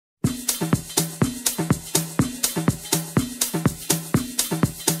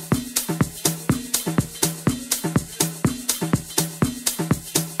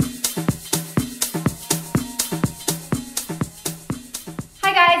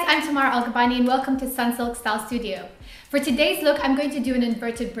guys, I'm Tamara and welcome to Sunsilk Style Studio. For today's look, I'm going to do an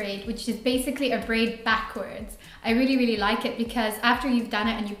inverted braid, which is basically a braid backwards. I really like it because after you've done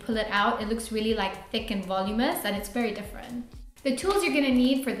it and you pull it out, it looks really like thick and voluminous and it's very different. The tools you're gonna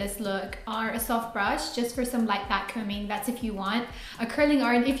need for this look are a soft brush, just for some light back combing, that's if you want, a curling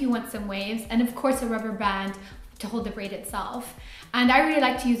iron if you want some waves, and of course a rubber band to hold the braid itself. And I really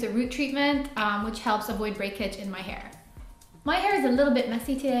like to use a root treatment, which helps avoid breakage in my hair. My hair is a little bit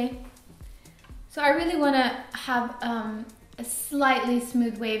messy today, so I really want to have a slightly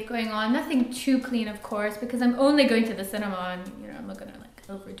smooth wave going on. Nothing too clean, of course, because I'm only going to the cinema and I'm not gonna like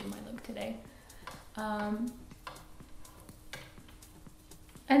overdo my look today. And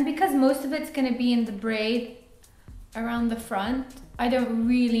because most of it's gonna be in the braid around the front, I don't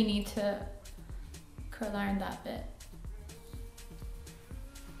really need to curl iron that bit.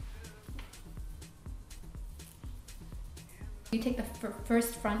 You take the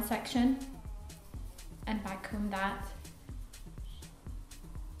first front section and back comb that.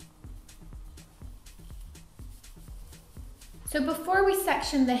 So before we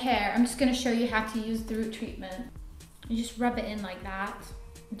section the hair, I'm just going to show you how to use the root treatment. You just rub it in like that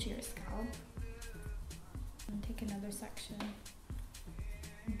into your scalp. And take another section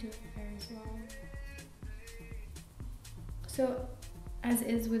and do it there as well. So as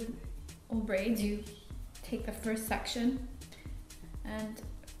is with all braids, you take the first section and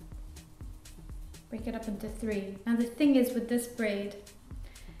break it up into 3. Now the thing is with this braid,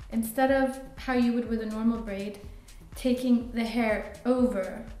 instead of how you would with a normal braid, taking the hair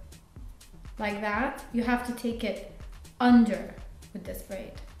over like that, you have to take it under with this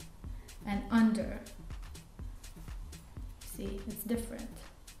braid and under. See, it's different.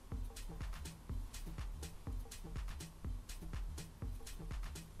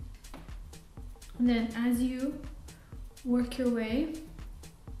 And then as you work your way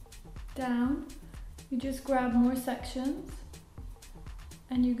down, you just grab more sections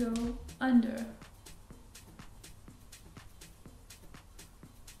and you go under. There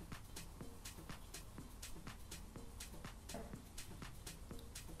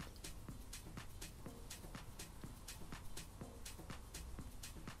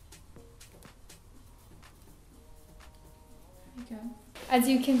you go. As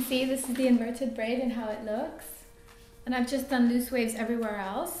you can see, this is the inverted braid and how it looks. And I've just done loose waves everywhere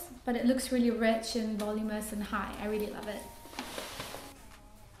else, but it looks really rich and voluminous and high. I really love it.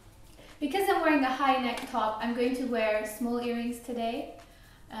 Because I'm wearing a high neck top, I'm going to wear small earrings today.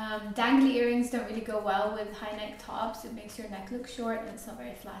 Dangly earrings don't really go well with high neck tops. It makes your neck look short and it's not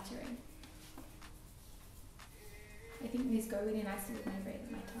very flattering. I think these go really nicely with my braid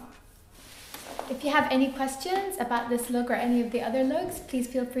and my top. If you have any questions about this look or any of the other looks, please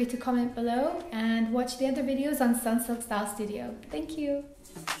feel free to comment below and watch the other videos on Sunsilk Style Studio. Thank you.